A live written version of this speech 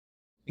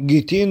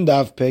Gittin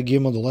Daf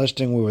Gimel, the last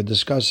thing we were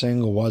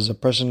discussing was a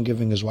person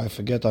giving his wife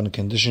a get on a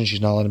condition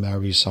she's not allowed to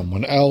marry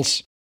someone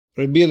else.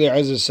 Rabbi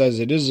Eliezer says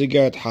it is a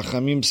get,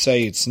 Hachamim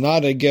say it's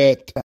not a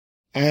get,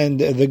 and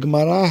the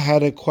Gemara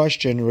had a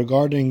question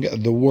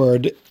regarding the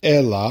word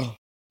Ela.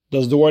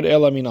 Does the word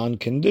Ela mean on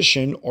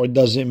condition, or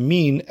does it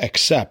mean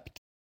except?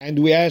 And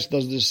we asked,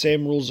 does the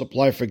same rules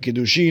apply for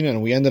Kiddushin?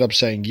 And we ended up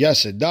saying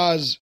yes, it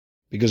does,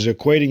 because they're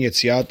equating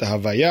Yetziat to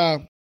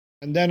Havaya.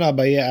 And then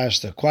Abaye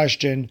asked a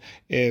question,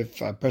 if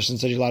a person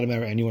said he's allowed to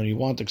marry anyone he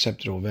wants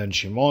except Reuven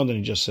Shimon, then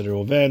he just said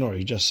Reuven, or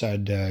he just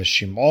said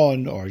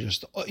Shimon, or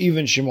just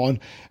even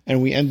Shimon,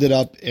 and we ended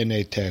up in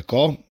a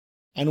teko.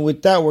 And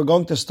with that, we're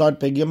going to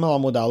start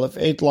Pegimel Amud Aleph,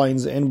 8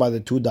 lines in by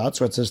the 2 dots,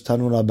 where it says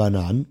Tanura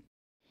Banan.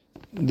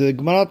 The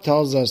Gemara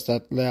tells us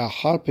that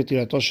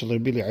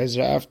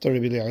after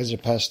Rabbi Eliezer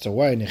passed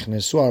away,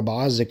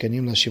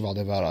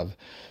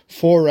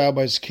 4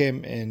 rabbis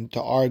came in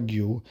to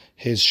argue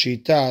his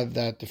shita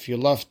that if you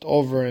left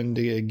over in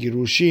the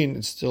girushin,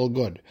 it's still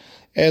good.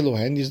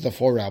 Eluhen, these are the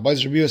 4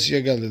 rabbis. Rabbi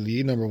Yossi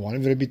Galili, number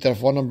 1. Rabbi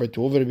Tarfon, number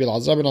 2. Rabbi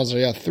Elazar ben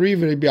Azariah, 3.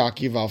 Rabbi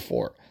Akiva,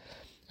 4.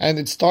 And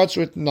it starts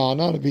with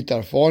Nana, Rabbi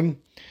Tarfon.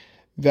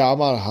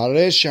 Ve'amar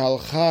haresh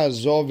halcha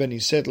zo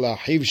v'niset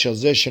la'achiv shel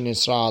zeh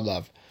shenisra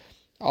alav.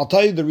 I'll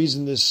tell you the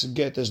reason this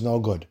get is no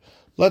good.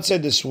 Let's say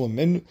this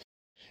woman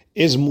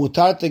is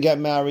mutar to get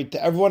married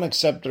to everyone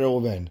except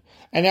Reuven.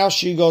 And now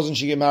she goes and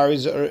she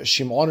marries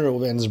Shimon,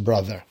 Reuven's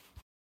brother.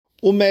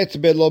 Umet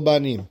belo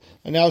banim.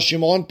 And now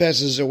Shimon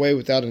passes away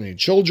without any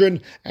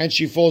children, and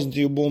she falls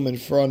into Yibum in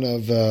front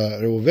of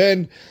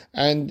Reuven,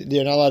 and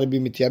they're not allowed to be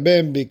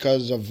mityabem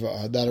because of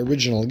that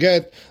original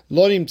get.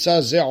 Lo nimtza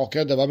zeh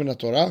okeh davar min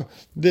haTorah.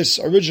 This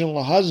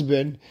original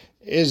husband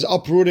is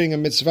uprooting a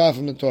mitzvah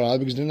from the Torah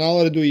because they're not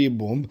allowed to do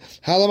Yibum.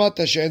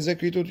 Halamat she'en zeh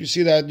kritut. You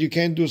see that you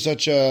can't do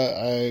such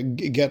a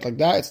get like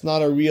that. It's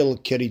not a real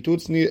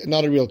keritut. It's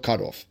not a real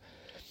cutoff.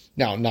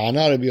 Now,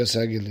 Na'ana Rabbi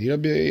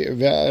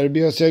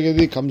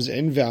Yossi comes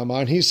in ve'amar,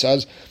 and he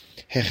says,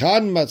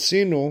 Hechad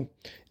matzinu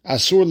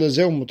asur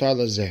lezeh u'mutar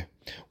lezeh.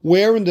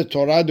 Where in the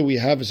Torah do we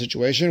have a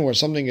situation where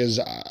something is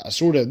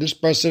asur to this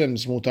person and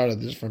it's mutar to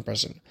this different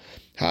person?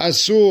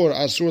 Ha'asur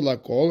asur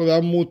lakol,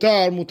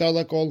 ve'mutar mutar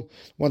lakol.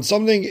 When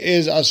something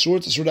is asur,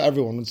 it's asur to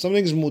everyone. When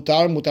something is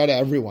mutar, mutar to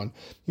everyone.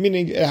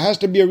 Meaning it has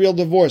to be a real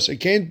divorce. It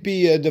can't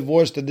be a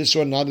divorce to this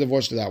one, not a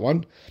divorce to that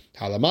one.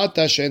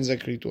 Halamata she'en zeh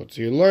kritut.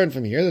 So you learn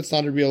from here that's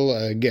not a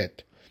real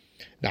get.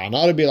 Now,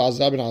 not Rabbi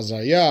Elazar ben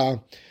Azariah.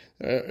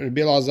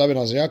 Rabbi Elazar ben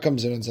Azariah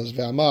comes in and says,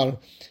 Ve'amar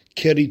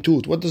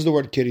keritut. What does the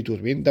word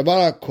keritut mean?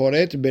 Davar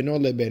koret beno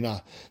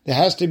lebena. There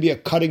has to be a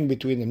cutting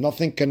between them,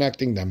 nothing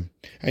connecting them.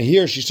 And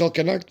here she's still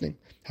connecting.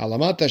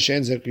 Halamata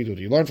she'en zeh kritut.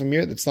 You learn from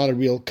here that's not a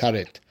real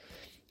karet.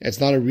 It's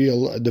not a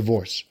real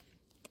divorce.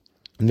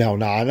 Now,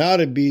 Na'ana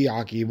Rabbi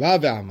Akiva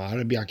ve'amar.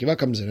 Rabbi Akiva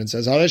comes in and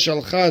says, Haresh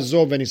alcha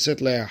zo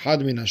v'niset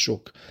le'echad min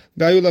hashuk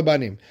ve'ayu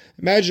labanim.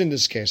 Imagine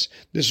this case.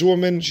 This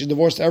woman, she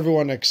divorced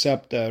everyone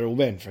except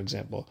Reuven, for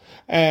example.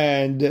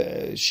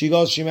 And she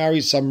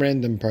marries some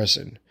random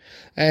person.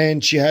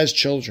 And she has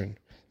children.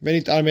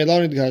 And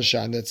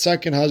that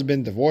second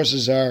husband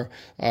divorces her.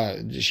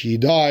 She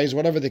dies,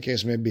 whatever the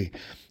case may be.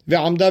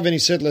 And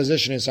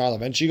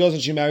she goes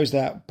and she marries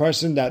that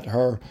person that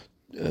her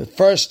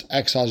first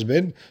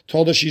ex-husband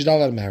told her she's not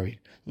allowed to marry.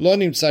 Now,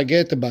 this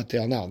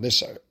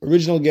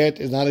original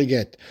get is not a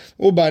get.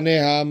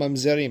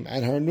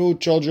 And her new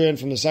children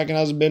from the second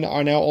husband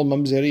are now all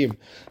mamzerim.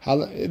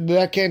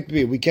 That can't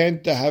be. We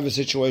can't have a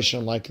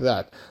situation like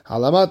that.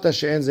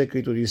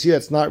 You see,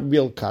 that's not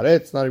real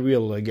karet, it's not a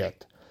real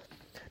get.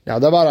 Now,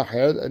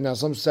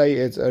 some say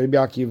it's Rabbi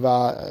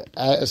Akiva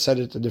said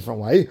it a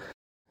different way.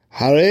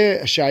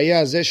 The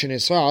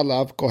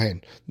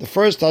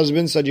first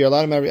husband said you're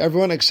allowed to marry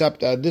everyone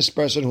except this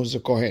person who's a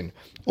kohen.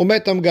 And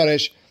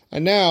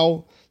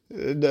now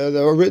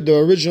the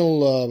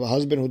original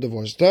husband who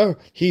divorced her,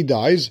 he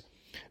dies.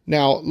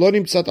 Now it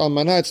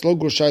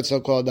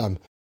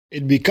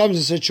becomes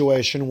a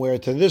situation where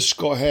to this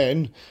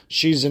kohen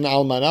she's an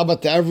almana,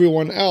 but to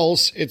everyone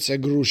else it's a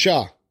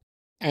grusha,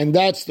 and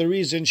that's the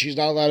reason she's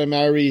not allowed to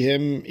marry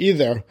him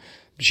either.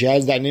 She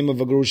has that name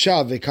of a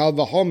gerusha, v'kal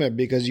v'homer,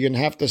 because you're going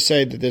to have to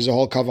say that there's a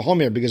whole kal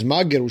v'homer, because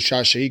ma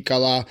gerusha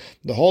she'ikala,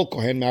 the whole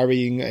kohen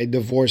marrying a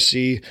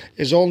divorcee,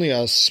 is only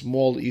a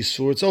small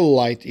isur, it's a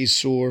light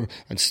isur,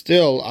 and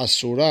still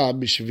asura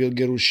b'shvil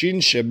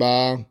gerushin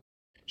sheba.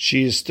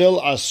 She is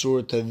still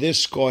asur to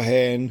this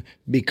kohen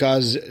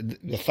because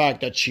the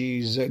fact that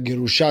she's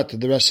gerusha to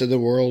the rest of the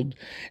world.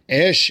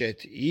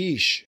 Eshet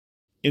ish.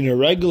 In a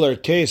regular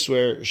case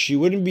where she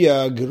wouldn't be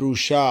a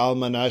gerusha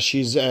almana,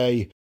 she's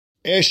a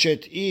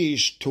Eshet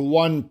Ish to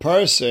one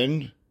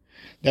person.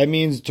 That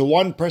means to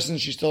one person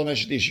she's still an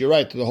Eshet Ish. You're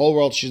right, to the whole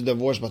world she's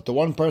divorced, but to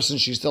one person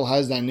she still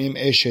has that name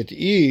Eshet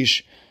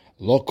Ish.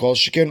 Lo kol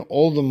sheken,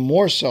 all the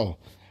more so.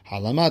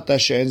 Halamata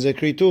she'en ze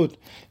kritut.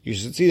 You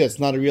should see that's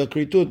not a real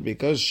kritut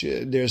because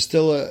there's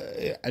still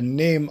a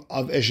name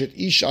of Eshet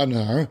Ish on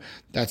her.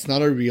 That's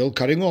not a real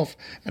cutting off.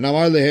 And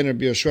Amar lehen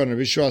Rabbi Yoshua, and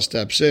Rabbi Yoshua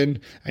steps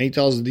in and he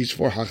tells these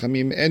four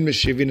Hachamim, En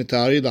meshivin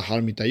etari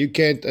laharmita. You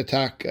can't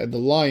attack the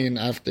lion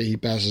after he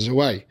passes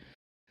away.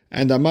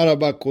 And Amar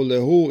Abba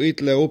kulehu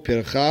itlehu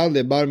pircha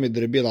lebar mid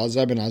Rabbi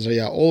Elazar ben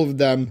Azariah. All of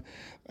them,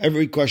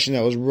 every question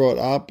that was brought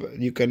up,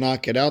 you can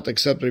knock it out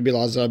except Rabbi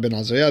Elazar ben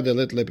Azariah.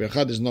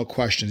 There's no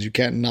questions. You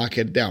can't knock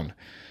it down.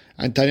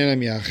 And Tanyana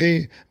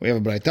Miyachi, we have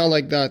a braita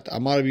like that.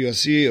 Amar Rabbi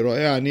Yossi,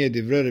 Ro'eh ani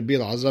divrei Rabbi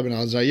Elazar ben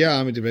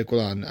Azariah divrei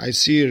kulan. I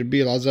see Rabbi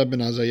Elazar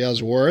ben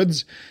Azariah's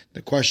words.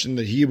 The question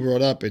that he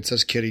brought up, it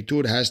says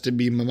keritur has to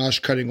be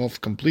mamash cutting off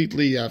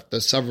completely. You have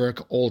to sever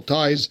all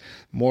ties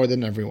more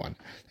than everyone.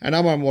 And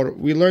Amar Mor,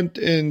 we learned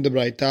in the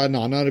braita,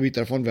 Na'ana Rabbi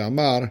Tarfon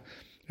ve'amar,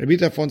 Rabbi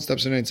Tarfon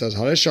steps in and says,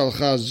 Haresh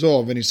alcha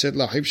zo v'niset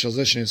lachiv shal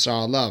zeh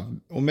shenisra alav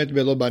umet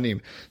belo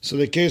banim. So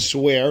the case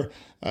where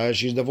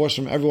she's divorced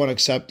from everyone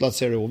except, let's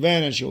say,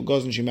 Reuven, and she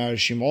goes and she marries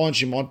Shimon.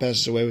 Shimon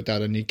passes away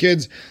without any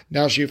kids.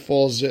 Now she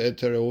falls to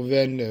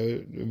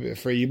Reuven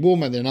for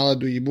Yibum, and they're not allowed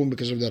to do Yibum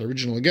because of that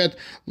original get.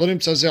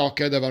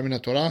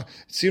 It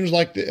seems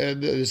like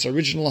this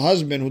original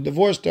husband who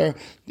divorced her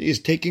is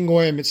taking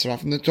away a mitzvah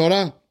from the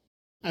Torah.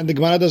 And the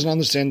Gemara doesn't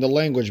understand the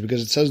language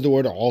because it says the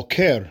word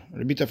oker.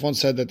 Rabbi Tarfon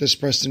said that this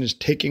person is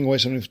taking away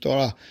something from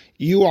Torah.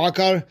 Iyu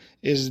akar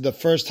is the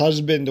first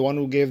husband, the one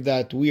who gave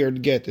that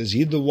weird get. Is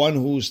he the one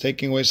who's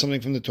taking away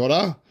something from the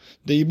Torah?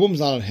 The Yibum's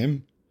not on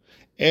him.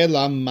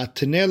 Ela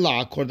matne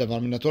la'akor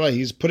davar min Torah.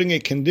 He's putting a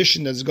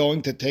condition that's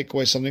going to take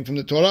away something from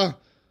the Torah.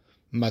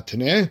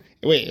 Matne.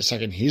 Wait a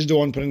second. He's the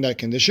one putting that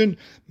condition.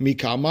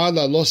 Mikama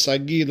la lo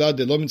sagila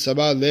de lo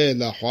mitzaba le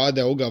la huada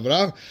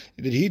ugavra.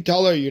 Did he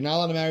tell her you're not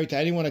allowed to marry to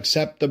anyone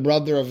except the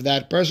brother of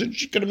that person?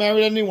 She could have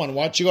married anyone.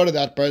 Why'd she go to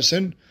that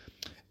person?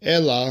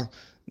 Ela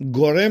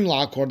gorem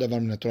la akor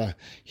davar min Torah.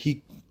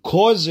 He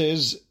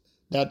causes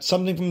that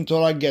something from the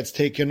Torah gets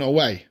taken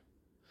away.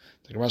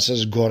 The Gemara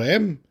says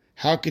gorem.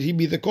 How could he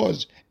be the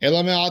cause?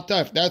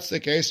 If that's the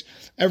case,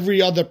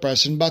 every other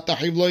person,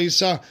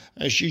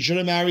 she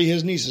shouldn't marry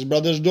his niece, his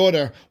brother's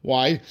daughter.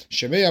 Why?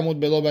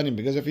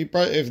 Because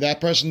if that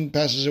person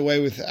passes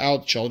away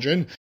without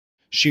children,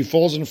 she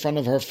falls in front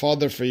of her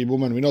father for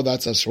Yibum, and we know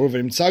that's asur.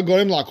 And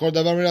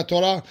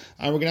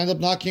we're going to end up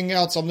knocking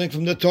out something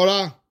from the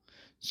Torah.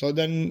 So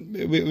then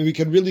we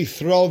can really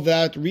throw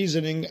that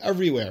reasoning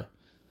everywhere.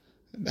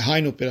 So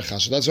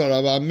that's what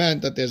Rabbi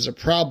meant, that there's a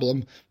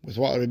problem with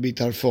what Rabbi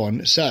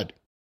Tarfon said.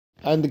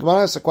 And the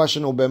Gemara asks a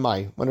question,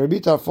 Ubemai. When Rabbi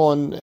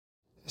Tarfon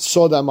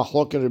saw that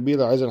Mahlok and Rabbi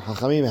Elazar and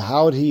Chachamim,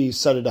 how would he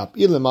set it up?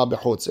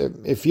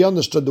 If he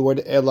understood the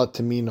word Ela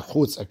to mean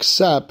chutz,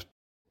 except,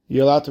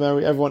 you're allowed to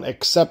marry everyone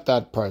except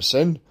that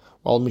person.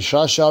 Well,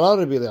 Mishra Shara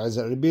Rabbi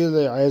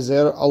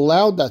Eliezer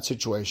allowed that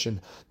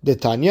situation.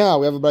 Detanya,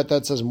 we have a braita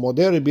that says,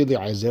 Modeh Rabbi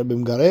Eliezer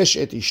b'mgaresh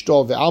et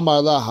ishto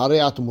ve'amar la harei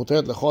at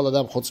muteret lechol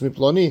adam chutz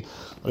miploni.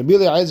 Rabbi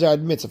Eliezer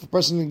admits, if a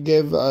person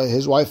gave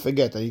his wife a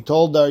get, and he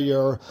told her,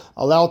 you're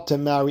allowed to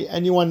marry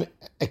anyone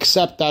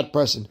except that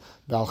person.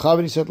 And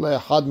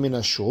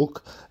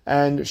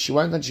she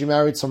went and she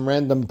married some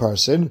random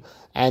person,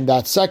 and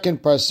that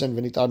second person,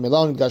 he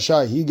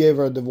gave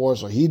her a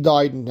divorce, or he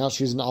died, and now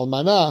she's an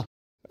almanah.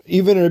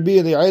 Even Rabbi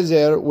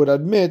Eliezer would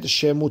admit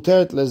she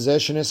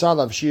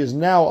is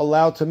now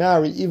allowed to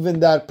marry even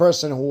that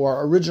person who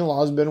her original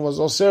husband was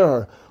osir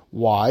her.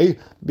 Why?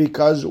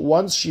 Because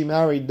once she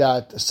married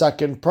that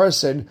second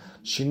person,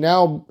 she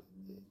now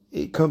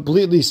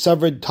completely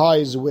severed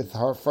ties with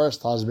her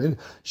first husband.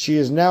 She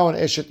is now an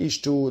eshet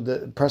ish to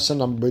the person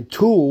number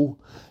two.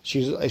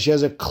 She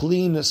has a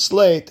clean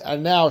slate,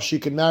 and now she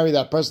can marry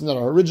that person that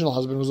her original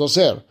husband was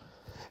osir.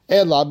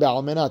 Ela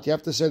be'almenat. You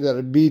have to say that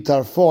Rabbi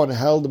Tarfon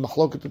held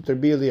machloket with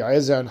Rabbi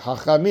Eliezer and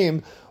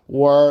Chachamim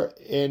were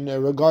in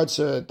regards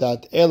to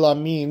that Ela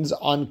means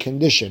on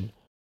condition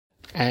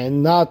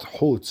and not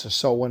chutz.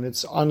 So when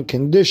it's on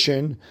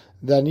condition,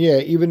 then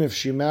even if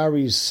she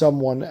marries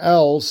someone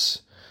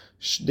else,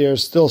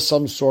 there's still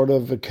some sort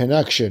of a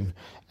connection.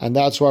 And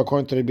that's why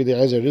according to Rabbi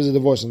Eliezer it is a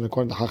divorce, and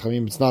according to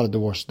Chachamim it's not a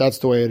divorce. That's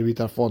the way Rabbi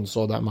Tarfon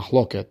saw that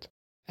machloket.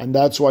 And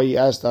that's why he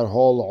asked that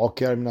whole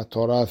Oker min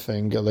Torah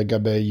thing,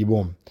 legabe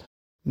Yibum.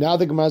 Now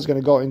the Gemara is going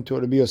to go into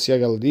Rabbi Yossi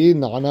Galdi.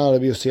 Na'ana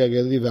Rabbi Yossi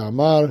Galdi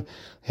ve'amar,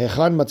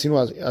 Hechan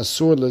matzinu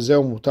asur lezeh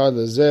u'mutar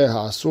lezeh,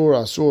 ha'asur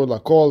asur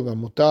lakol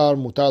ve'mutar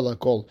mutar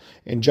lakol.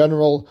 In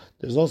general,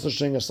 there's no such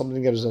thing as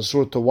something that is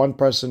asur to one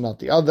person, not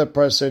the other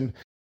person.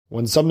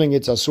 When something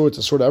it's asur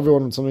to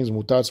everyone. When something is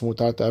mutar, it's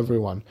mutar to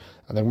everyone.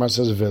 And the Gemara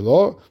says,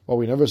 velo, well,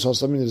 we never saw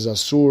something that is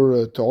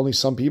asur to only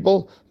some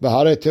people.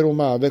 V'harei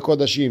teruma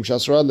ve'kodashim,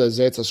 she'asur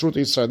lezeh, it's asur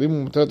to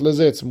Yisraelim, mutar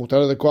lezeh, it's mutar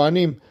to the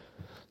Kohanim.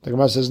 The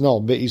Gemara says, no,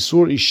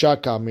 be'isur isha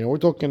kamin. We're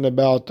talking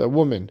about a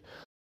woman.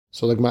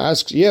 So the Gemara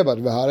asks, but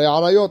v'harei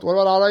arayot, what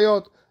about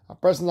arayot? A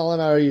person is allowed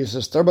to marry his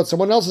sister, but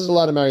someone else is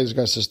allowed to marry this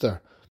guy's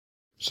sister.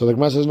 So the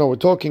Gemara says, no, we're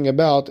talking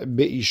about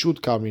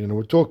be'ishut kamrin, and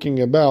we're talking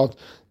about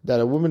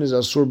that a woman is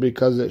asur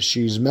because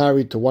she's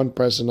married to one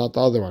person, not the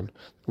other one.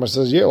 The Gemara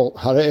says, yeah,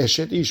 hare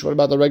eshet ish. What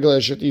about the regular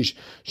eshet ish?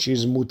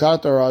 She's mutar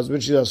to her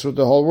husband, she's asur to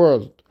the whole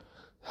world.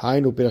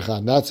 Hainu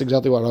pirchan. That's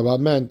exactly what Rabbi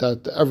meant,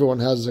 that everyone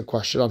has a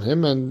question on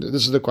him, and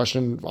this is the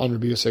question on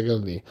Rabbi Yossi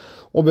Galili.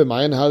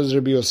 Ubemayan, how does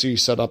Rabbi Yossi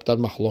set up that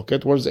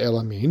mahloket? What does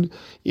Ela mean?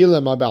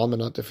 Ilema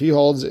ba'almanat. If he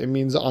holds, it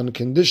means on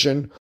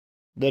condition,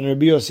 then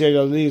Rabbi Yossi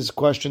Galili's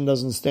question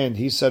doesn't stand.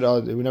 He said,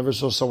 we never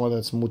saw someone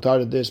that's mutar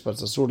to this, but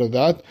it's a sort of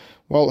that.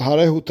 Well,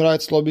 harehu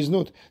traitz lo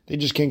biznut. They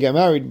just can't get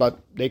married, but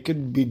they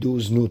could be do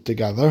znut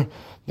together.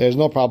 There's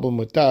no problem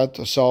with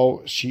that.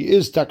 So she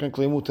is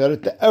technically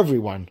mutar to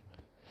everyone.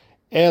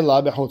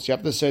 Ela b'chutz. You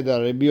have to say that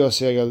Rabbi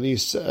Yossi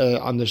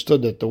Galili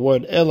understood that the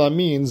word Ela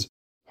means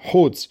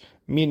chutz,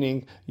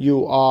 meaning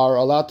you are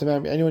allowed to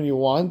marry anyone you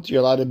want, you're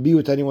allowed to be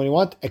with anyone you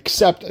want,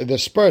 except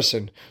this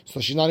person.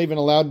 So she's not even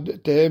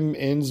allowed to him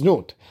in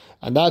znut.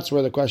 And that's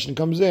where the question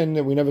comes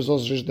in. We never saw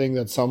such a thing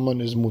that someone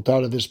is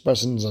mutar to this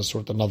person as a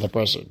sort of another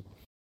person.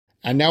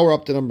 And now we're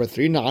up to number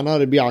 3. Na'ana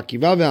Rabbi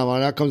Akiva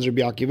ve'amana comes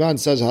Rabbi Akiva and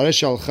says,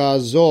 Haresh alcha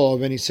zo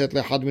v'niset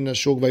lechad min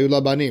hashuk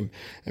v'ayula banim.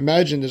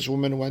 Imagine this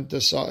woman went to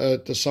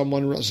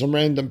someone, some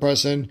random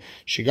person,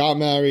 she got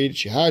married,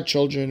 she had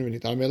children,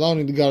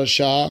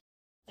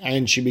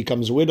 and she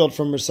becomes widowed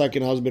from her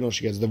second husband, or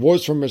she gets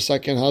divorced from her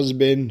second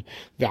husband,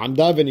 and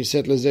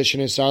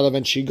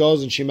she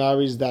goes and she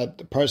marries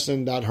that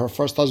person that her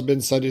first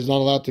husband said is not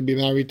allowed to be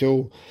married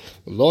to.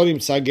 Don't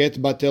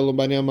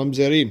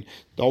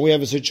we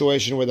have a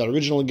situation where the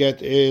original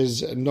get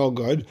is no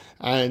good,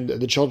 and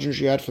the children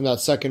she had from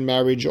that second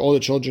marriage, all the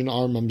children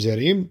are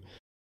mamzerim?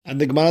 And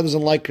the Gemara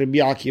doesn't like Rabbi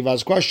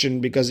Akiva's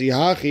question because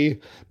Ihachi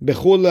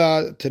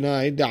bechula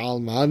tanai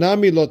da'alma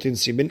nami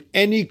lotinsi. In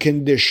any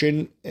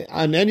condition,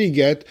 on any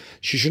get,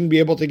 she shouldn't be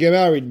able to get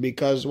married,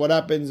 because what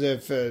happens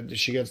if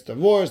she gets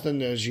divorced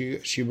and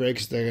she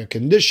breaks the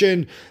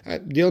condition?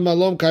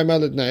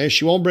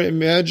 She won't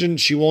imagine,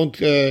 she won't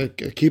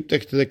keep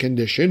to the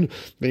condition.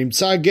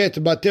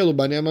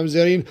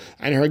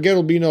 And her get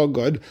will be no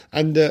good,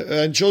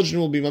 and children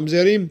will be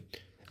mamzerim.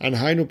 And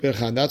Hainu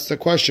Pirchan. That's the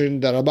question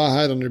that Rabba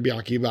had on Rabbi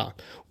Akiva.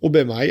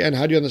 Ubemai. And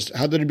how did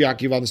Rabbi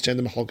Akiva understand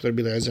the Machlok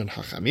Rabbi Eliezer and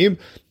Chachamim?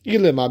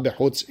 Ilema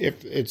bechutz.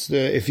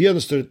 If he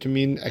understood it to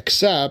mean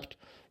except,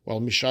 well,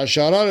 Mishra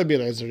Shara Rabbi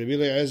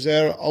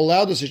Eliezer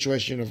allowed the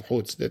situation of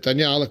chutz. The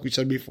Tanya, like we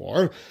said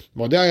before,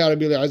 Rabbi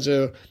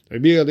Eliezer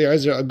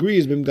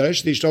agrees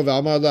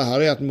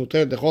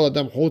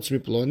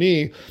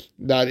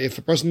that if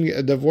a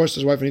person divorced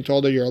his wife and he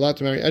told her, you're allowed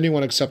to marry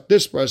anyone except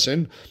this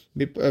person,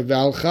 and she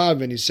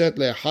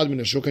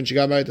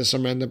got married to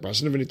some random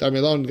person,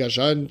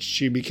 and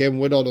she became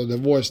widowed or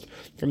divorced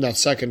from that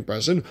second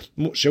person,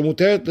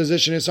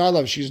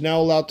 she's now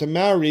allowed to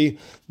marry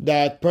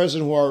that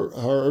person who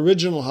her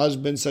original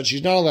husband said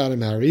she's not allowed to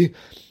marry.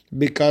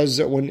 Because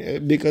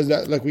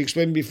that, like we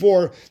explained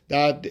before,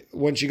 that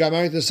when she got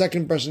married to the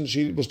second person,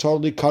 she was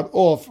totally cut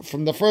off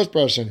from the first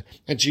person,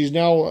 and she's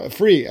now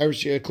free,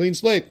 a clean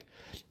slate.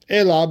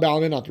 Ela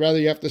ba'alminat. Rather,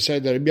 you have to say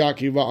that Rabbi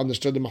Akiva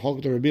understood the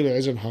Machlokes of Rabbi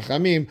Eliezer and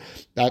Chachamim,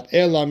 that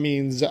Ela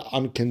means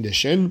on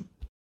condition,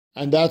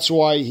 and that's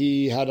why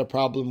he had a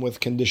problem with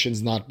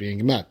conditions not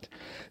being met.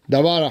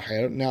 Davar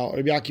acher. Now,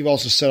 Rabbi Akiva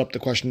also set up the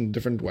question in a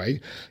different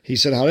way. He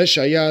said,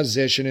 Hareshaya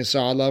zeh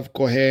shenesa alav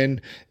kohen.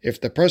 If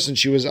the person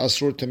she was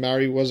asur to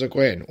marry was a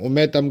kohen,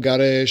 umetam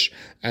garesh,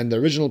 and the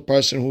original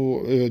person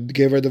who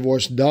gave her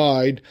divorce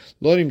died,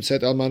 lo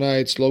nimtzet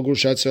almanait lo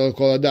grushat sel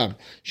kol adam.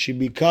 She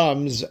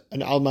becomes an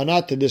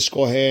almanat to this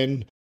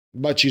kohen,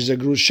 but she's a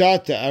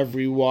grusha to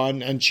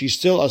everyone, and she's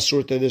still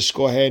asur to this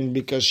kohen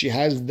because she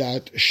has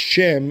that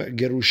shem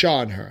gerusha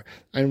on her.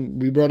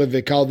 And we brought a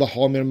vikal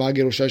v'chomer ma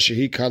gerusha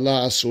shehi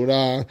kala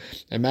asura.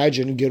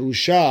 Imagine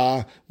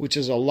gerusha, which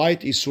is a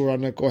light isur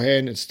on a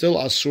kohen, it's still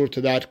asur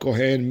to that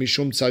kohen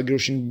mishum tzad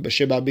gerushin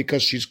b'sheba,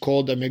 because she's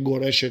called a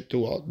megoreshet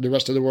to the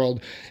rest of the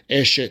world.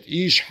 Eshet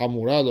ish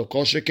hamura lo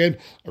kol sheken,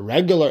 a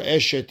regular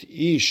eshet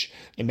ish.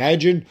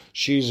 Imagine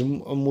she's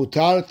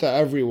mutar to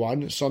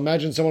everyone. So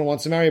imagine someone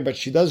wants to marry, but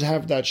she does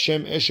have that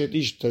shem eshet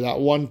ish to that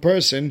one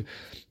person.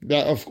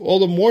 That of all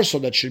the more so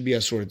that should be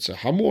asur. It's a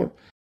hamur.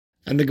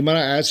 And the Gemara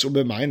asks,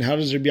 Ubemayin, how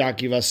does Rabbi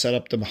Akiva set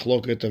up the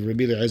Machloket of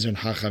Rabbi Eliezer and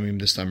Chachamim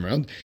this time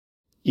around?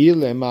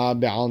 Ilema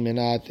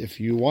be'alminat.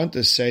 If you want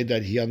to say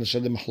that he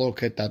understood the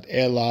Machloket, that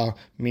Ela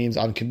means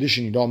on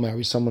condition you don't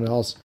marry someone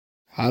else.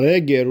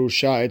 Hare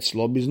gerusha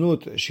etzlo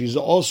biznut. She's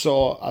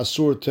also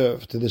asur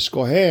to this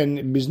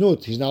kohen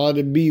biznut. He's not allowed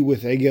to be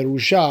with a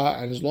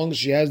gerusha, and as long as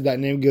she has that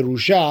name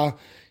gerusha,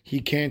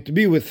 he can't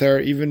be with her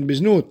even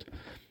biznut.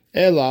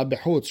 Ela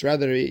bechutz.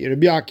 Rather,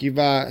 Rabbi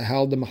Akiva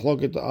held the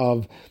Machloket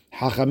of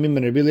Hachamim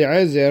and Rabbi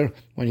Eliezer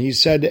when he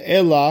said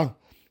Ela,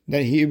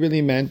 that he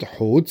really meant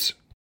chutz.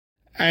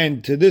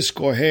 And to this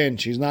kohen,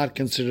 she's not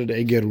considered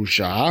a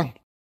gerusha.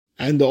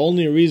 And the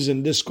only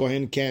reason this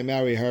kohen can't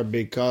marry her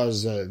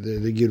because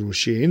the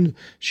gerushin,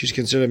 she's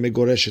considered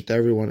megoreshet to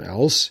everyone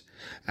else.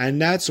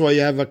 And that's why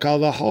you have a kal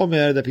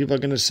vachomer that people are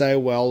going to say,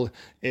 well,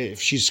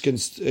 if he's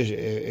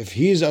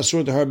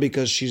asur to her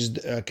because she's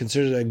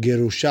considered a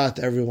gerushat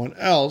to everyone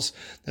else,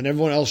 then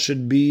everyone else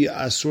should be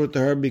asur to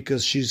her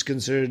because she's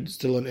considered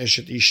still an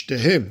eshet ish to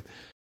him.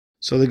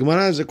 So the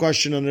Gemara has a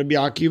question on Rabbi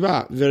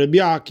Akiva. Rabbi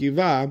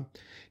Akiva,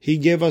 he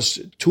gave us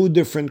two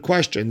different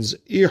questions.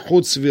 If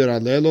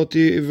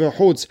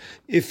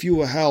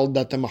you held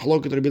that the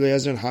Mahloket Rabbi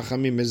Eliezer and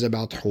Hachamim is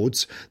about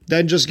chutz,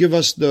 then just give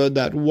us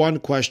that one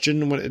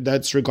question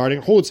that's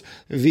regarding chutz.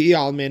 And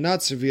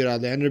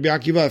Rabbi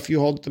Akiva, if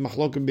you hold the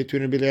Mahloket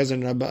between Rabbi Eliezer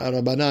and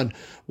Rabbanan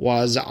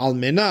was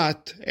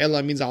almenat,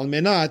 Ela means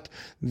almenat,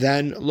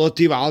 then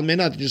lotiv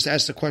almenat, just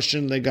ask the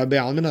question legabe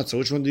almenat. So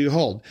which one do you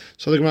hold?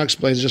 So the Gemara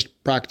explains just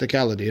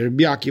practicality.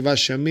 Rabbi Akiva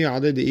shemi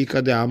ade de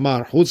ika de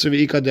amar chutz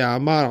ve'ika de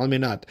amar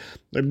almenat.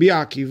 Rabbi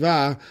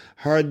Akiva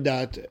heard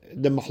that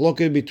the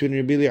machloket between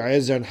Rabbi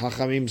Eliezer and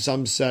Hachamim,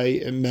 some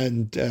say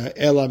meant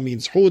Ela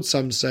means chutz,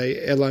 some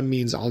say Ela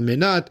means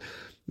almenat.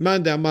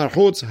 Man de amar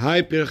chutz,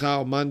 hai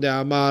pircha, man de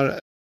amar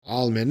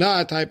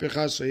almenat, hai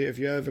pircha. So if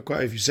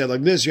you say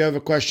like this, you have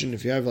a question.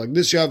 If you have like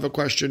this, you have a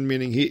question.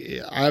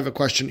 Meaning I have a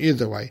question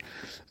either way.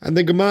 And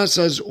the Gemara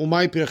says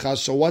umay pircha.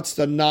 So what's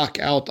the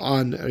knockout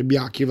on Rabbi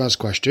Akiva's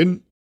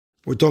question?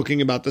 We're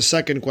talking about the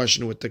second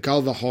question with the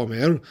kal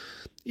vachomer.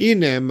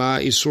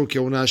 Inema isur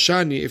keuna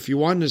shani. If you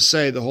want to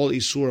say the whole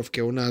isur of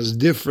keuna is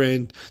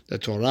different, the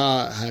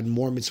Torah had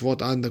more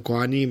mitzvot on the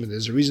kohanim, and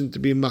there's a reason to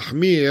be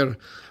mahmir.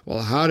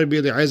 Well, how Rabbi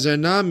Eliezer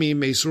nami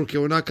me isur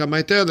keuna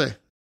kamaitele.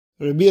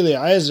 Rabbi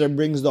Eliezer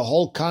brings the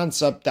whole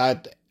concept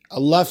that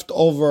a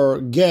leftover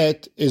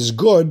get is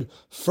good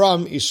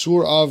from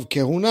isur of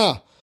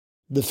kehuna.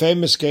 The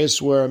famous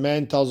case where a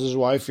man tells his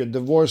wife, "You're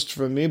divorced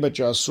from me, but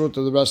you're asur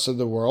to the rest of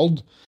the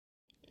world."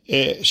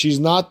 She's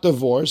not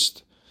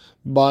divorced.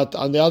 But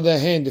on the other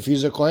hand, if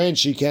he's a Kohen,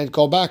 she can't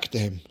go back to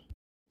him.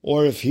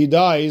 Or if he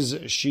dies,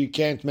 she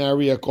can't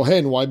marry a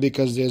Kohen. Why?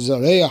 Because there's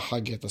a reach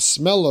haget, a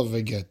smell of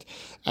a get.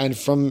 And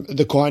from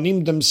the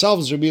Kohanim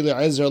themselves, Rabbi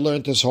Eliezer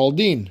learned this whole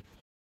din.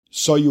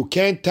 So you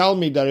can't tell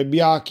me that Rabbi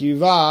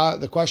Akiva,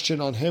 the question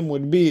on him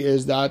would be,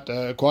 is that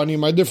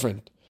Kohanim are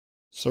different.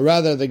 So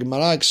rather, the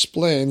Gemara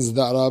explains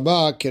that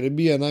Rabbah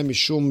Rabbi Anai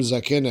mishum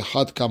zaken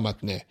echad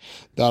kamatne.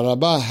 That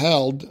Rabbah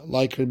held,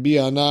 like Rabbi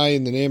Anai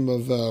in the name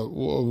of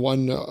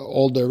one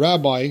older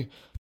rabbi,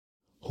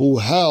 who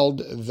held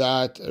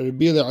that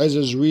Rabbi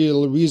Eliezer's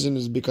real reason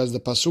is because the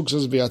pasuk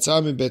says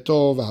v'yatza mi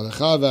beto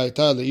v'halecha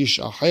v'ayta leish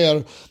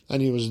acher,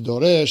 and he was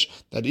doresh,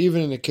 that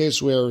even in a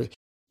case where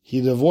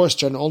he divorced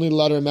her and only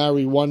let her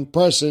marry one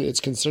person, it's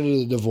considered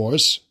a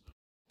divorce.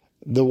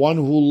 The one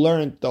who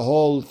learned the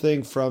whole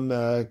thing from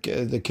the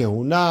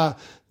kehuna,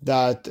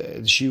 that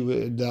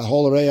the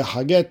whole reya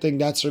haget thing,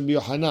 that's Rabbi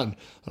Yohanan.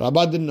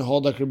 Rabbah didn't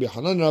hold like Rabbi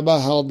Yohanan. Rabbah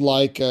held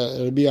like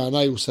Rabbi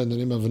Anai, who said the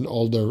name of an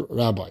older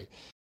rabbi.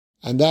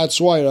 And that's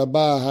why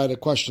Rabbah had a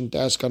question to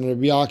ask on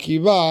Rabbi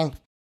Akiva,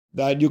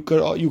 that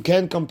you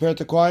can't compare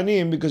to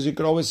Kohanim, because you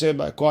could always say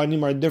that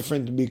Kohanim are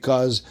different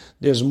because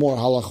there's more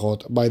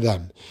halachot by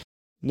them.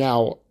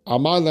 Now,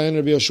 Amar Lain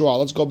Rabbi Yoshua,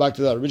 let's go back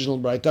to that original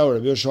Braita where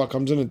Rabbi Yoshua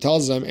comes in and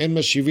tells them, En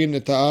mashivin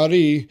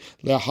eta'ari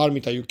le'achar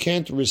mita. You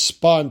can't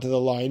respond to the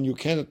lion, you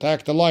can't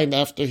attack the lion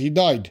after he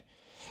died.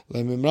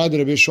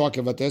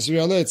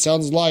 It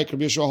sounds like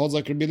Rabbi Yoshua holds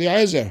like Rabbi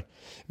Eliezer.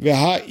 But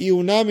Rabbi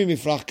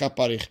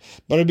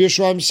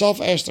Yoshua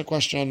himself asked a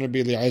question on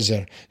Rabbi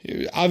Eliezer.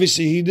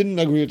 Obviously, he didn't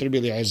agree with Rabbi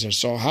Eliezer,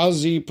 so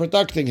how's he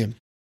protecting him?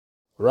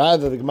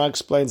 Rather, the Gemara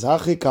explains,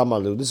 Hachi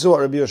Kamalu. This is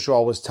what Rabbi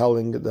Yoshua was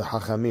telling the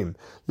Hachamim.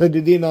 I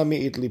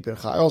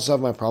also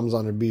have my problems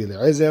on Rabbi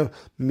Eliezer.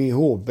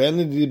 Mihu.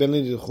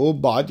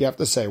 But you have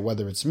to say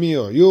whether it's me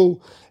or you.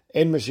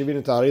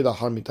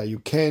 You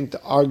can't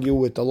argue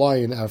with the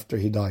lion after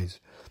he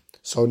dies.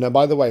 So now,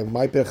 by the way,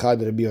 my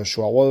pirchad Rabbi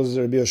Yoshua. What was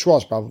Rabbi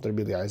Yoshua's problem with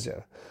Rabbi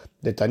Eliezer?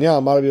 Netanya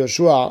Amar Rabbi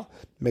Yoshua,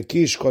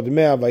 Mekish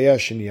Kodmei Avaya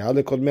Sheniya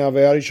leKodmei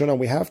Avaya Rishona.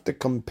 We have to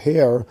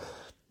compare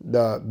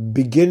the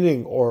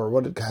beginning, or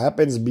what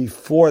happens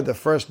before the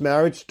first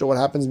marriage, to what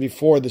happens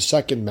before the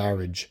second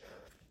marriage.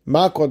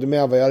 The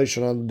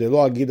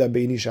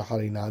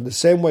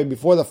same way,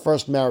 before the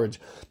first marriage,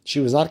 she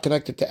was not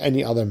connected to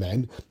any other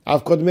man. You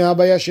have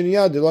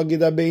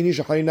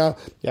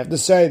to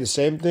say the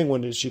same thing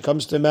when she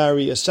comes to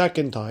marry a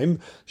second time.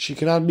 She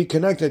cannot be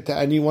connected to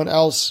anyone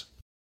else.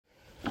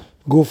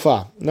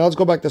 Gufa. Now let's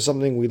go back to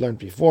something we learned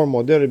before. If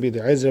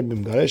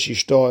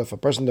a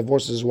person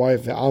divorces his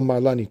wife,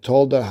 he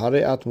told her,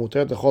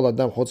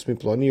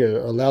 you're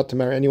allowed to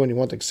marry anyone you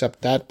want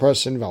except that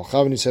person.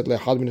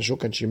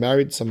 And she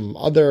married some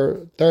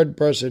other third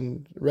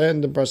person,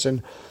 random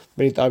person,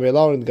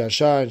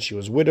 and she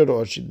was widowed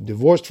or she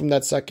divorced from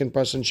that second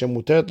person. She's now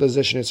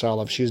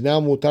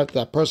mutar to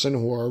that person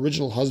who her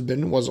original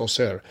husband was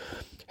oser.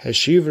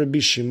 Heshiv Rabbi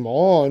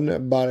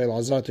Shimon bar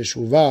Elazar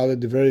teshuva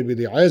l'divrei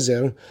Rabbi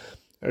Eliezer.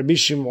 Rabbi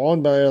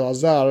Shimon bar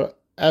Elazar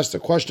asked a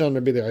question on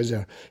Rabbi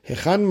Eliezer.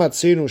 Hechan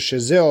matzinu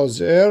shezeh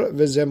ozer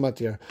v'zeh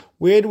matir.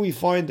 Where do we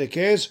find the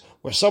case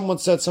where someone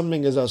said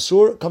something is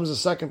asur, comes a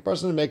second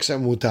person and makes it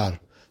mutar?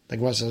 The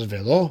Gemara says,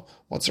 Velo,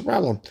 what's the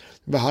problem?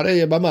 The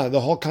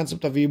whole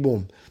concept of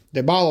Yibum.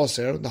 The Baal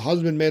Oser, the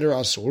husband made her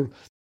Asur.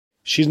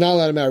 She's not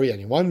allowed to marry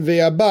anyone.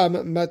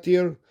 Ve'yabam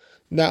matir.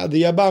 Now,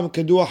 the Yabam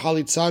can do a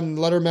Halitza and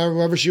let her marry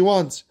whoever she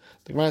wants.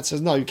 The Gemara says,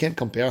 no, you can't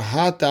compare.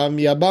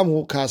 Hatam Yabam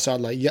hu kasar.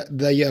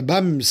 The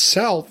Yabam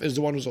himself is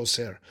the one who's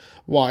Oser.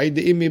 Why?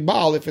 The Imi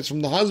Baal, if it's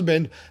from the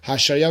husband,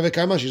 Hashaya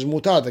v'kama, she's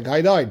mutar. The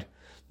guy died.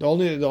 The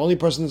only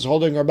person that's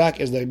holding her back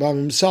is the Yabam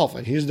himself,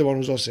 and he's the one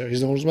who's Oser. He's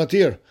the one who's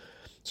matir.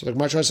 So the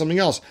Gemara tries something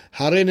else.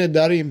 Hare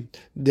nedarim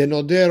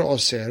denoder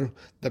oser.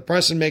 The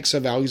person makes a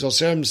vow. He's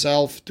oser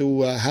himself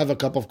to have a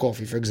cup of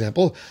coffee, for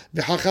example.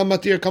 The hacham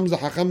matir comes. The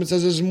hacham and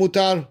says it's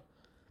mutar.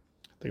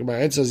 The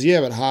Gemara says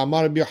but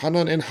ha'amar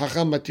b'yohanan en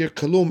hacham matir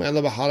kalum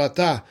ela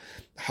b'harata.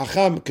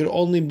 Hacham could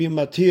only be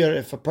matir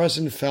if a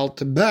person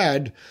felt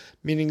bad,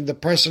 meaning the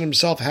person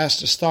himself has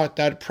to start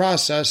that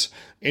process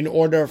in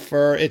order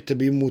for it to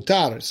be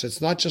mutar. So it's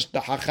not just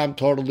the hacham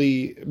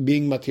totally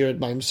being matir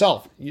by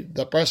himself.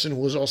 The person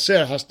who is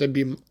oser has to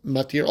be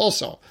matir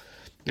also.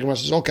 The Gemara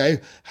says, okay,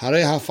 hare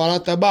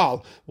hafarat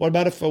baal. What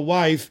about if a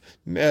wife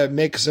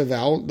makes a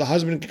vow? The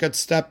husband could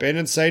step in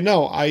and say,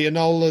 no, I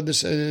annul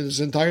this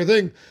entire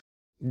thing.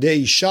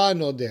 The isha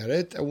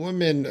noderet, a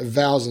woman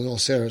vows and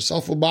oser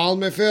herself, u'baal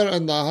mefer,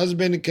 and the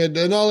husband could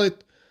annul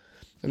it.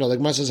 The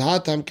Gemara says,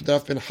 Hatam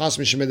Rav Pinchas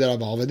mishemed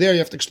Rabba. Over there, you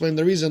have to explain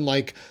the reason,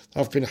 like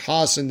Rav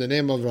Pinchas in the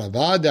name of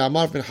Rabba. The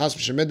Amar Pinchas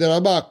mishemed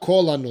Rabba.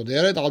 Kol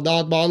hanoderet al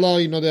da'at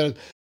ba'ala yinoderet.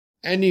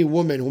 Any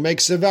woman who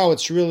makes a vow,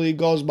 it really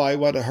goes by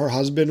what her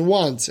husband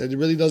wants. It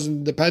really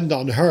doesn't depend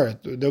on her.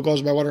 It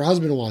goes by what her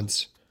husband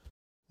wants.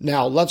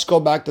 Now, let's go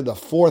back to the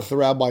fourth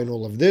rabbi in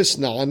all of this.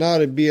 Na'ana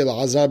Rabbi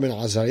Elazar ben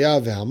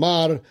Azariah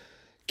ve'amar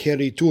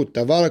keritut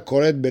davar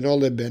koret beno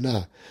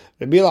lebena.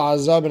 Rabbi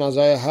Elazar ben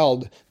Azariah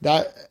held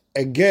that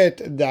a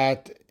get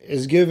that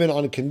is given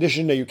on a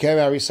condition that you can't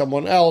marry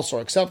someone else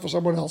or accept for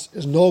someone else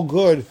is no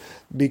good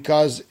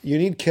because you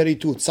need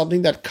keritut,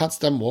 something that cuts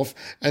them off,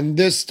 and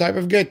this type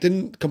of get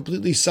didn't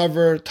completely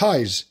sever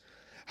ties.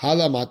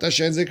 Halamata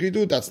shen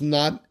zekritut, that's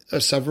not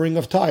a severing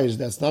of ties,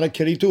 that's not a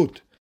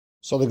keritut.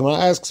 So the Gemara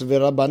asks,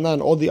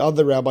 V'Rabbanan, all the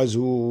other rabbis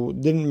who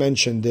didn't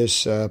mention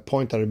this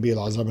point that Rabbi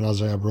Elazar ben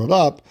Azariah brought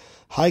up,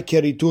 Hai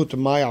keritut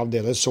mai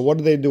avdelis. So what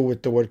do they do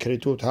with the word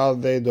keritut? How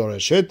do they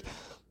doresh it?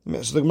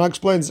 So the Gemara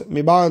explains,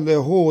 they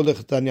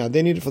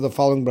need it for the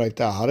following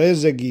braita.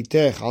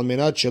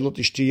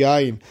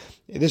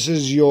 This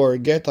is your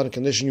get on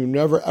condition you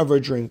never ever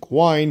drink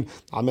wine,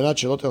 or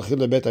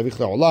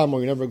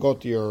you never go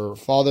to your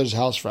father's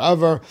house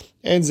forever.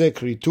 That's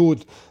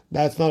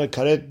not a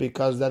karet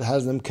because that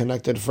has them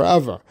connected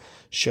forever.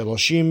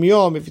 Sheloshim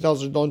yom, if he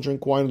tells her don't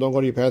drink wine, don't go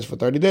to your parents for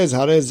 30 days,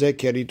 that is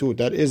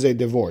a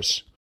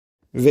divorce.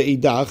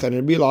 Ve'idach, and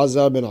Rabbi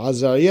Elazar ben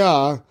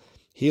Azariah,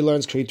 he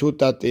learns keritut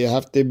that they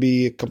have to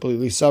be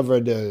completely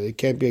severed. It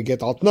can't be a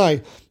get al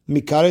tnai.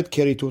 Mikaret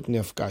keritut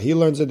nefka. He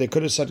learns that they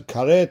could have said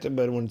karet,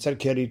 but when it said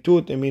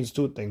keritut, it means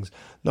two things.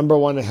 Number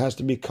one, it has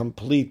to be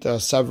complete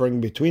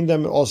severing between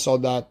them. Also,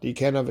 that you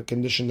can't have a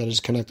condition that is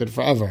connected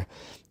forever.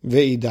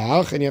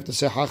 Ve'idach, and you have to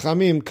say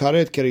hachamim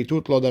karet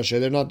keritut lo dashe.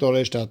 They're not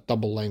doresh that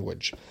double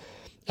language.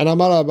 And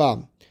Amar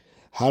Abba.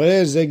 If a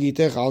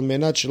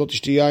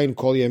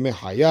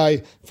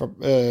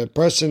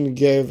person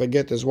gave a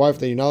get his wife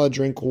that you're not allowed to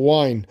drink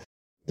wine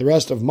the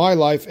rest of my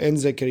life,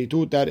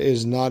 that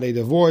is not a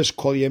divorce.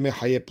 But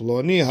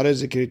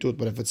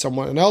if it's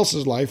someone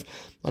else's life,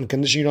 on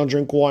condition you don't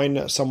drink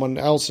wine someone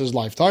else's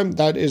lifetime,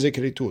 that is a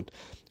keritut.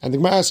 And the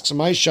Gemara asks,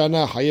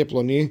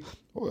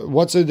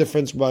 what's the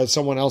difference by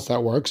someone else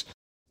that works?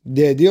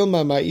 Because maybe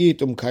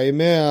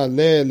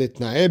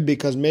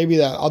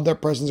that other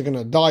person is going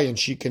to die and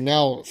she can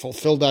now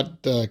fulfill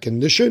that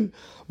condition.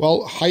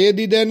 Well,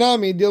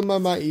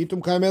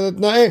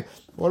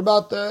 what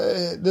about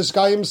this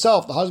guy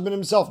himself, the husband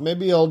himself?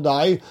 Maybe he'll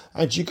die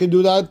and she can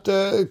do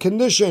that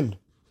condition.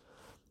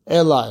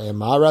 Rather,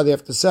 you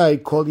have to say,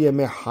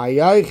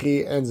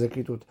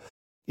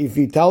 if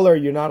you tell her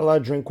you're not allowed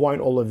to drink wine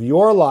all of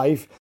your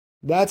life,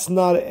 that's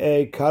not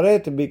a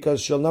karet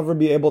because she'll never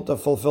be able to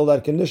fulfill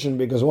that condition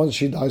because once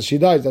she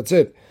dies, that's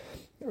it.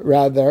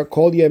 Rather,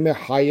 kol yemeh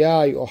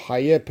hayai or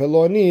hayeh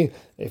peloni,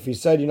 if he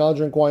said, you're not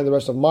drink wine the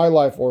rest of my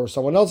life or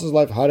someone else's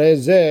life,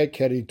 harezeh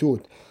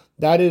keritut.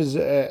 That is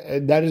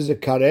a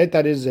karet,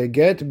 that is a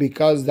get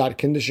because that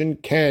condition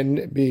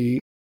can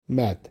be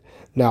met.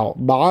 Now,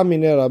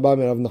 ba'amine Rabba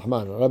min Rav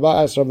Nachman. Rabba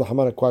asked Rav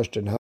Nachman a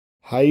question.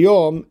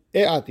 Hayom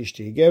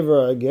e'atishti. He gave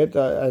her a get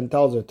and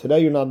tells her, today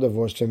you're not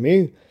divorced from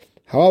me.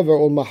 However,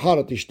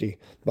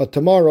 but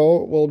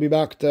tomorrow we'll be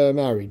back to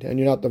married and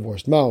you're not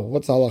divorced. Now,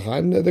 what's the halacha?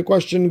 And the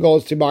question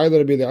goes to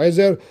Rabbi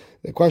Eliezer.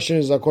 The question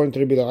is according to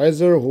Rabbi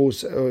Eliezer, who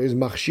is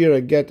machshir a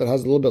get that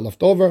has a little bit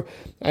left over,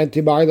 and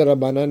Tibai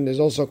Rabbanan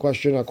is also a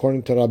question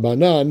according to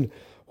Rabbanan,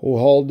 who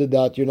hold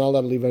that you're not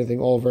allowed to leave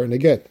anything over in a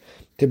get.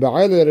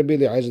 Tibai Rabbi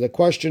Eliezer. The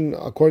question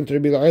according to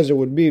Rabbi Eliezer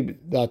would be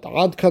that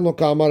Ad Kano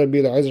Ka'amar Rabbi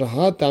Eliezer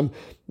Hatam.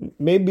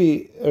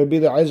 Maybe Rabbi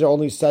Eliezer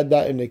only said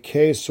that in a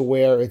case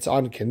where it's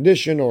on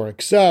condition or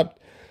accept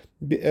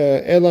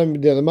Because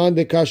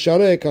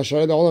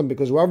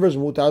whoever is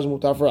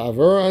mutar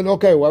forever, and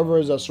okay, whoever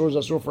is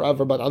asur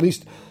forever, but at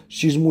least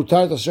she's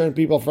mutar to certain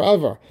people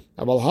forever.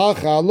 But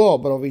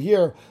over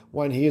here,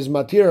 when he is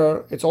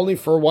matir, it's only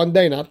for one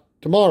day, not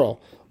tomorrow.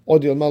 Or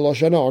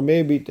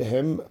maybe to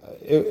him,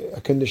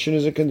 a condition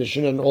is a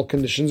condition, and all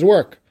conditions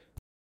work.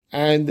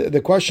 And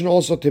the question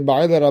also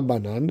tibai the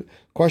Rabbanan,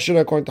 question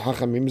according to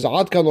Hachamim,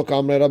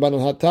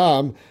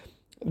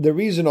 the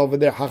reason over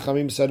there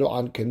Hachamim said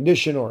on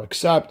condition or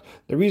accept,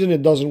 the reason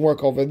it doesn't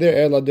work over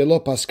there,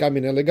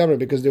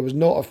 because there was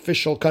no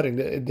official cutting.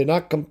 They're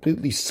not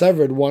completely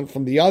severed one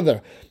from the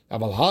other.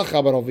 But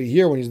over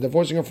here, when he's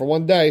divorcing her for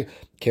one day,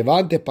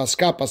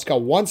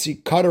 once he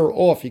cut her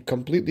off, he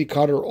completely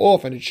cut her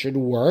off, and it should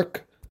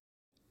work.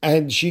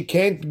 And she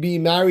can't be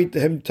married to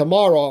him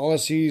tomorrow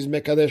unless he's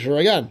mekadesh her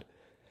again.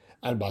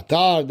 And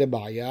batar de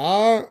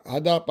baya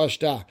hadar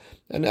pashta.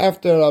 And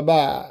after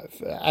Rabba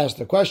asked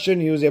the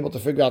question, he was able to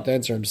figure out the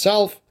answer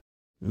himself.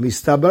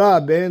 Mistabra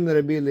ben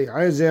Rabbi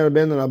Eliezer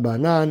ben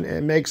Rabbanan.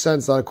 It makes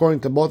sense that according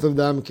to both of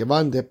them,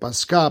 kivan de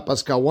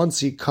paska, once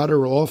he cut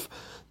her off,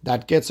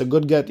 that gets a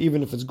good get,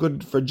 even if it's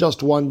good for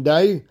just one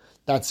day.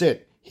 That's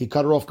it. He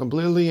cut her off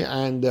completely,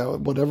 and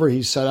whatever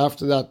he said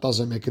after that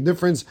doesn't make a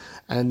difference.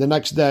 And the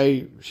next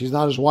day, she's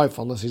not his wife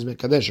unless he's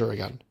mekadesh her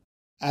again.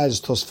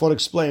 As Tosfot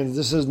explains,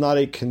 this is not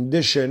a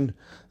condition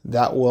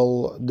that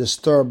will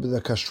disturb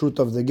the kashrut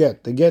of the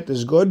get. The get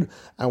is good,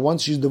 and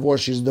once she's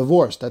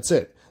divorced. That's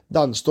it.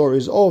 Done.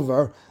 Story's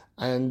over.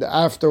 And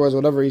afterwards,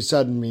 whatever he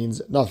said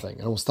means nothing.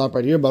 And we'll stop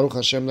right here. Baruch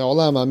Hashem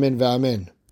le'olam. Amen ve'amen.